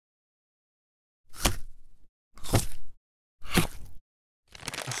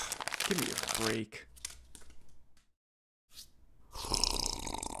freak.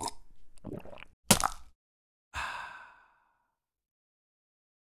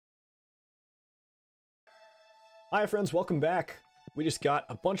 Hi friends, welcome back. We just got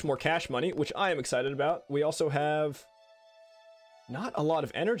a bunch more cash money, which I am excited about. We also have not a lot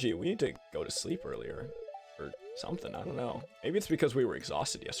of energy. We need to go to sleep earlier or something, I don't know. Maybe it's because we were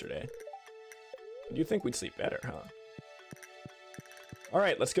exhausted yesterday. You'd think we'd sleep better, huh?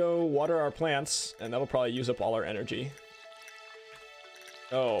 Alright, let's go water our plants, and that'll probably use up all our energy.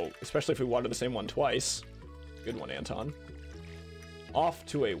 Oh, especially if we water the same one twice. Good one, Anton. Off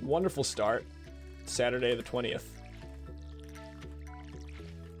to a wonderful start. Saturday the 20th.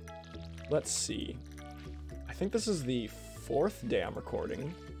 Let's see. I think this is the 4th day I'm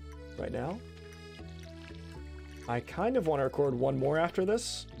recording right now. I kind of want to record one more after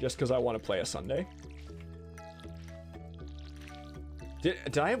this, just because I want to play a Sunday.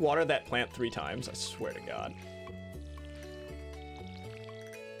 Did I water that plant 3 times? I swear to God.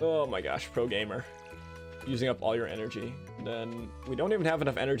 Oh my gosh, pro gamer. Using up all your energy. And then we don't even have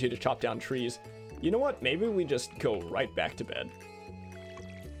enough energy to chop down trees. You know what? Maybe we just go right back to bed.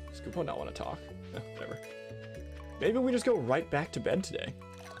 Does Kupo not want to talk? Whatever. Maybe we just go right back to bed today.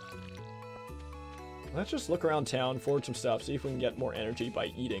 Let's just look around town, forage some stuff, see if we can get more energy by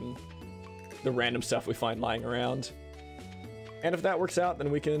eating the random stuff we find lying around. And if that works out, then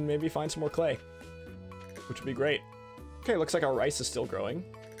we can maybe find some more clay, which would be great. Okay, looks like our rice is still growing.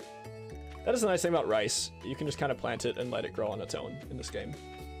 That is the nice thing about rice. You can just kind of plant it and let it grow on its own in this game.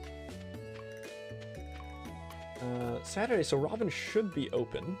 Saturday, so Robin should be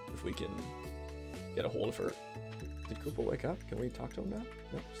open if we can get a hold of her. Did Koopa wake up? Can we talk to him now?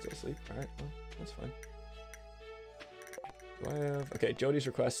 No, still asleep. Alright, well, that's fine. Do I have... Okay, Jody's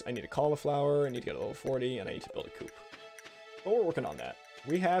request. I need a cauliflower, I need to get a level 40, and I need to build a coop. But we're working on that.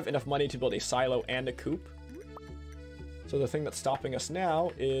 We have enough money to build a silo and a coop. So the thing that's stopping us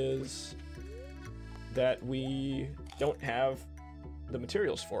now is that we don't have the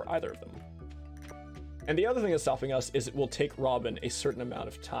materials for either of them. And the other thing that's stopping us is it will take Robin a certain amount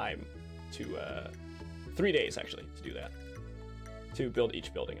of time to, 3 days actually, to do that. To build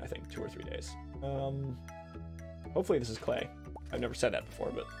each building, I think, 2 or 3 days. Hopefully this is clay. I've never said that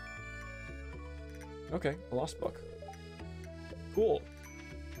before, but... Okay, a lost book. Cool.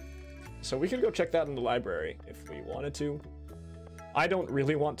 So we could go check that in the library if we wanted to. I don't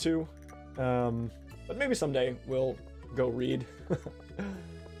really want to, but maybe someday we'll go read.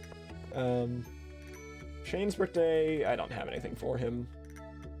 Shane's birthday, I don't have anything for him.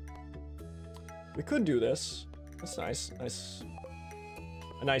 We could do this. That's nice.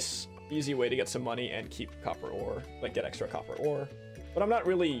 A nice, easy way to get some money and keep copper ore, like get extra copper ore. But I'm not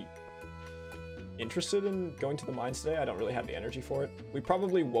really interested in going to the mines today. I don't really have the energy for it. We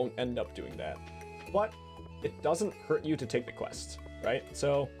probably won't end up doing that, but it doesn't hurt you to take the quest, right?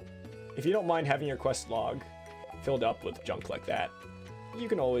 So if you don't mind having your quest log filled up with junk like that, you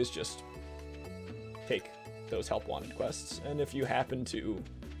can always just take those help wanted quests. And if you happen to,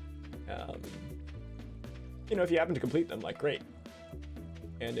 you know, if you happen to complete them, like, great.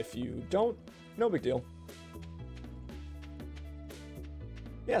 And if you don't, no big deal.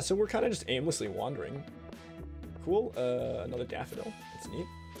 Yeah, so we're kind of just aimlessly wandering. Cool, another daffodil. That's neat.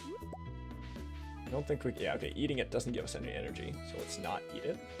 I don't think we... Yeah, okay, eating it doesn't give us any energy, so let's not eat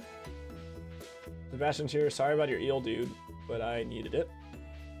it. Sebastian's here. Sorry about your eel, dude, but I needed it.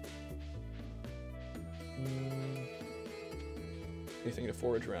 Anything to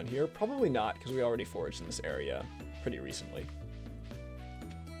forage around here? Probably not, because we already foraged in this area pretty recently.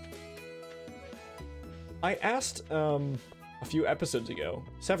 I asked, a few episodes ago,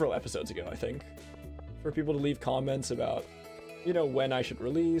 several episodes ago, I think, for people to leave comments about, you know, when I should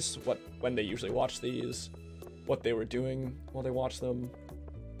release, when they usually watch these, what they were doing while they watched them.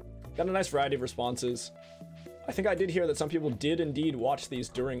 Got a nice variety of responses. I think I did hear that some people did indeed watch these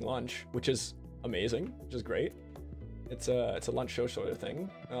during lunch, which is amazing, which is great. It's a lunch show sort of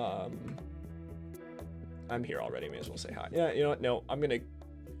thing. I'm here already, may as well say hi. Yeah, you know what, no, I'm gonna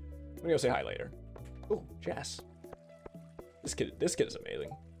go say hi later. Oh, Jess. This kid is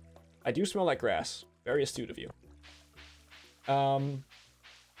amazing. I do smell like grass. Very astute of you.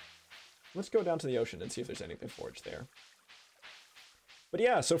 Let's go down to the ocean and see if there's anything foraged there. But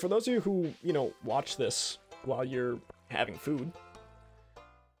yeah, so for those of you who, you know, watch this while you're having food,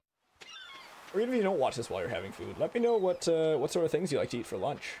 or even if you don't watch this while you're having food, let me know what sort of things you like to eat for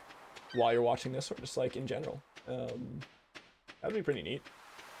lunch while you're watching this, or just like in general. That'd be pretty neat.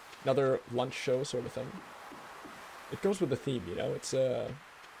 Another lunch show sort of thing. It goes with the theme, you know. It's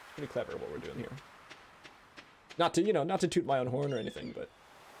pretty clever what we're doing here. Not to, you know, not to toot my own horn or anything, but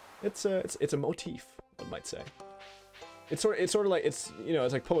It's a motif, one might say. It's sort of like, it's, you know,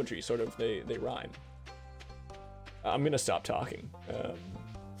 it's like poetry, sort of, they rhyme. I'm gonna stop talking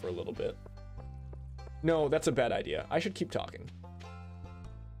for a little bit. No, that's a bad idea. I should keep talking.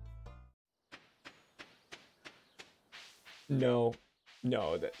 No,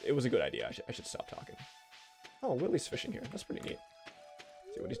 it was a good idea. I should stop talking. Oh, Willie's fishing here. That's pretty neat.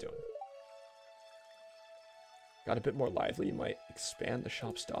 Let's see what he's doing. Got a bit more lively. You might expand the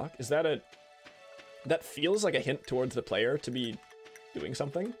shop stock. Is that a... That feels like a hint towards the player to be doing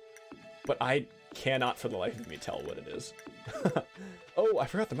something, but I cannot for the life of me tell what it is. Oh, I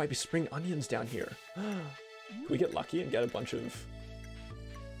forgot there might be spring onions down here. Can we get lucky and get a bunch of...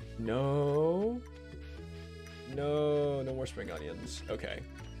 No, no more spring onions. Okay.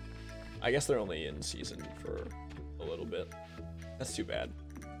 I guess they're only in season for a little bit. That's too bad.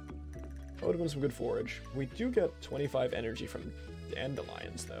 That would have been some good forage. We do get 25 energy from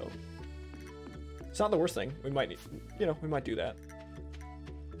dandelions, though. It's not the worst thing. We might need, you know, we might do that.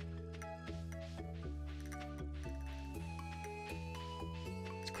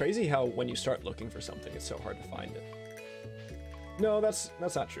 It's crazy how when you start looking for something, it's so hard to find it. No, that's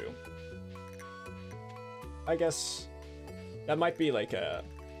not true. I guess that might be like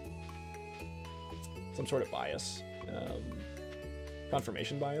some sort of bias.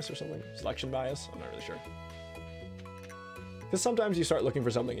 Confirmation bias or something? Selection bias? I'm not really sure. Because sometimes you start looking for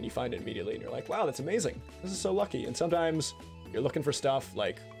something and you find it immediately and you're like, wow, that's amazing. This is so lucky. And sometimes you're looking for stuff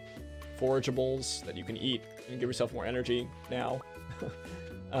like forageables that you can eat and give yourself more energy now.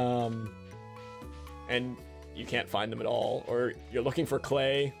 And you can't find them at all. Or you're looking for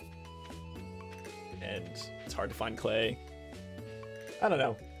clay and it's hard to find clay. I don't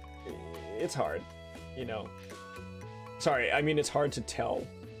know. It's hard, you know. Sorry, I mean, it's hard to tell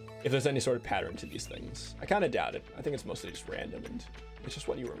if there's any sort of pattern to these things. I kind of doubt it. I think it's mostly just random and it's just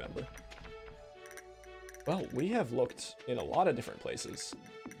what you remember. Well, we have looked in a lot of different places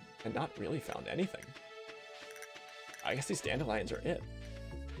and not really found anything. I guess these dandelions are it.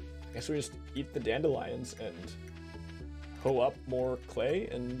 I guess we just eat the dandelions and hoe up more clay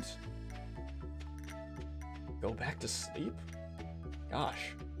and go back to sleep?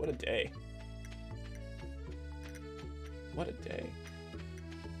 Gosh, what a day. What a day.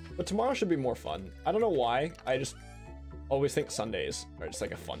 But tomorrow should be more fun. I don't know why. I just always think Sundays are just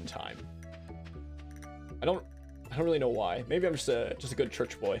like a fun time. I don't really know why. Maybe I'm just a good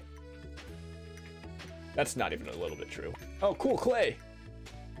church boy. That's not even a little bit true. Oh, cool, clay.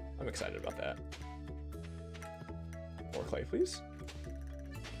 I'm excited about that. More clay, please.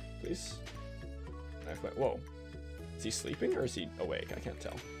 Please. Whoa. Is he sleeping or is he awake? I can't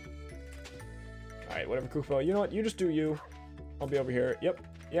tell. Alright, whatever, Kufo. You know what? You just do you. I'll be over here. Yep.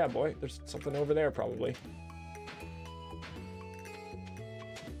 Yeah, boy. There's something over there, probably.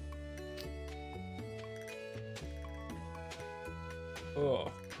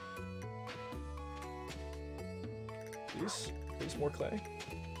 Oh. Please more clay.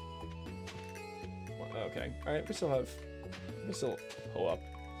 Okay. Alright, we still hoe up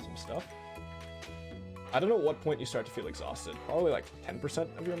some stuff. I don't know what point you start to feel exhausted. Probably like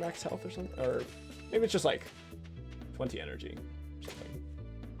 10% of your max health or something. Or maybe it's just like 20 energy or something.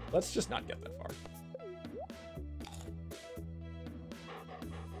 Let's just not get that far.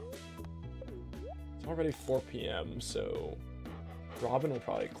 It's already 4 p.m., so Robin will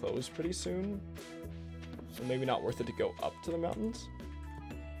probably close pretty soon. So maybe not worth it to go up to the mountains.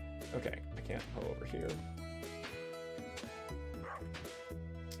 Okay, I can't hoe over here.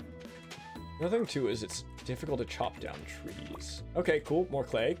 Another thing too is it's difficult to chop down trees. Okay, cool, more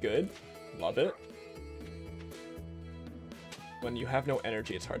clay, good. Love it. When you have no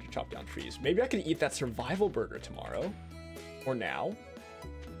energy, it's hard to chop down trees. Maybe I could eat that survival burger tomorrow. Or now.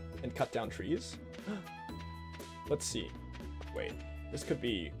 And cut down trees. Let's see. Wait,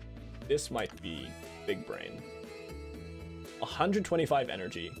 this might be big brain. 125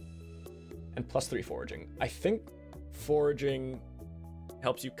 energy. And plus 3 foraging. I think foraging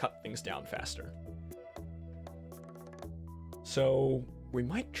helps you cut things down faster. So we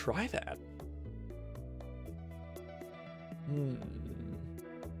might try that.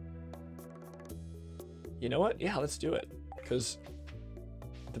 You know what? Yeah, let's do it. Because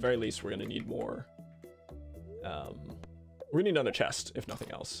at the very least, we're gonna need more. We're gonna need another chest, if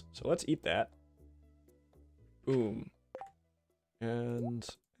nothing else. So let's eat that. Boom. And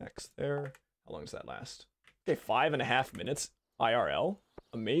X there. How long does that last? Okay, 5.5 minutes IRL.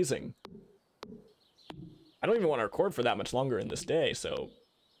 Amazing. I don't even want to record for that much longer in this day, so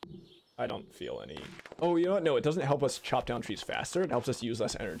I don't feel any... Oh, you know what? No, it doesn't help us chop down trees faster. It helps us use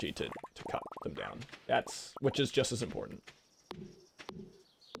less energy to cut them down. Which is just as important.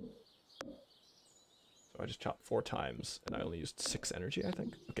 I just chopped 4 times, and I only used 6 energy, I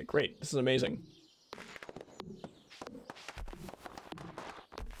think. Okay, great. This is amazing.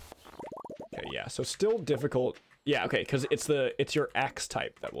 Okay, yeah, so still difficult. Yeah, okay, because it's your axe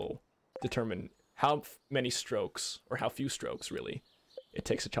type that will determine how many strokes, or how few strokes, really, it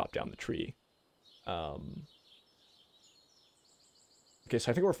takes to chop down the tree. Okay,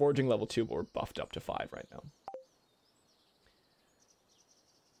 so I think we're foraging level 2, but we're buffed up to 5 right now.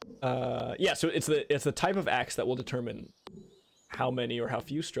 Yeah, so it's the type of axe that will determine how many or how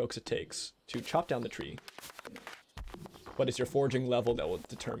few strokes it takes to chop down the tree. But it's your foraging level that will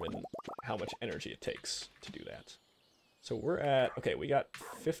determine how much energy it takes to do that. So we're at, okay, we got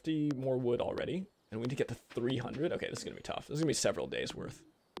 50 more wood already, and we need to get to 300. Okay, this is gonna be tough. This is gonna be several days worth.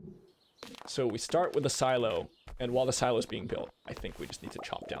 So we start with the silo, and while the silo is being built, I think we just need to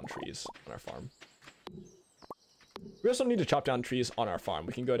chop down trees on our farm. We also need to chop down trees on our farm.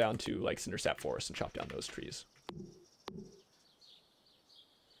 We can go down to, like, Cindersap Forest and chop down those trees.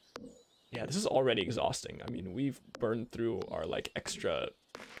 Yeah, this is already exhausting. I mean, we've burned through our, like, extra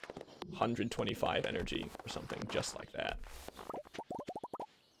 125 energy or something just like that.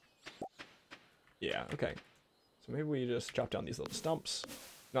 Yeah, okay. So maybe we just chop down these little stumps.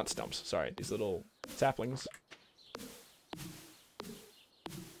 Not stumps, sorry. These little saplings.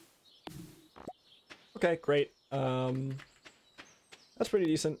 Okay, great. That's pretty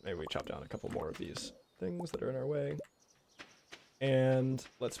decent. Maybe we chop down a couple more of these things that are in our way. And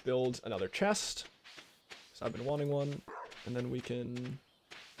let's build another chest. So I've been wanting one. And then we can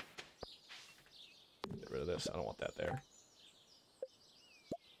get rid of this. I don't want that there.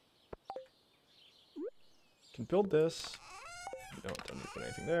 Can build this. Don't need to put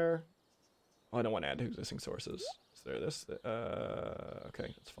anything there. Oh, I don't want to add to existing sources. Is there this?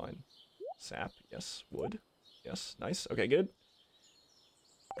 Okay, that's fine. Sap, yes. Wood, yes. Nice. Okay, good.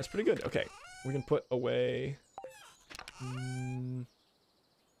 That's pretty good. Okay, we can put away.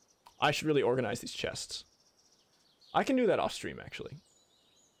 I should really organize these chests. I can do that off stream, actually.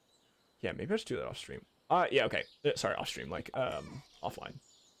 Yeah, maybe I should do that off stream. Yeah, okay. Sorry, off stream, like offline.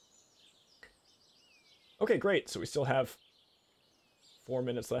 Okay, great. So we still have 4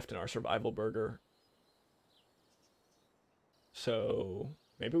 minutes left in our survival burger. So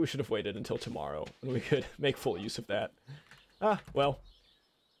maybe we should have waited until tomorrow and we could make full use of that. Well.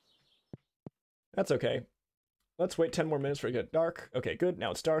 That's okay. Let's wait 10 more minutes for it to get dark. Okay, good. Now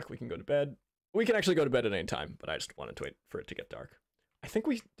it's dark. We can go to bed. We can actually go to bed at any time, but I just wanted to wait for it to get dark. I think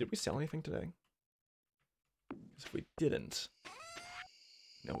did we sell anything today? Because if we didn't.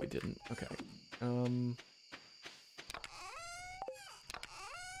 No, we didn't. Okay.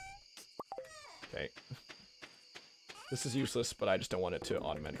 Okay. This is useless, but I just don't want it to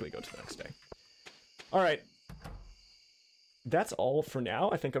automatically go to the next day. All right. That's all for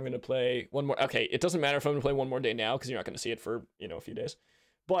now. I think I'm going to play one more. Okay, it doesn't matter if I'm going to play one more day now, because you're not going to see it for, you know, a few days.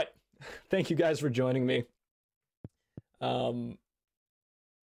 But thank you guys for joining me.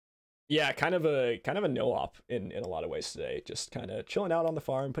 Yeah, kind of a no-op in a lot of ways today. Just kind of chilling out on the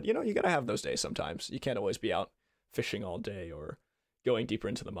farm. But, you know, you got to have those days sometimes. You can't always be out fishing all day or going deeper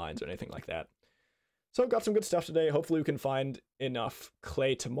into the mines or anything like that. So I've got some good stuff today. Hopefully we can find enough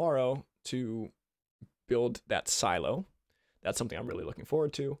clay tomorrow to build that silo. That's something I'm really looking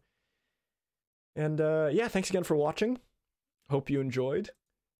forward to. And yeah, thanks again for watching. Hope you enjoyed.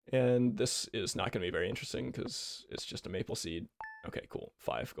 And this is not going to be very interesting because it's just a maple seed. Okay, cool.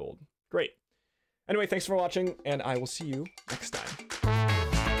 5 gold. Great. Anyway, thanks for watching, and I will see you next time.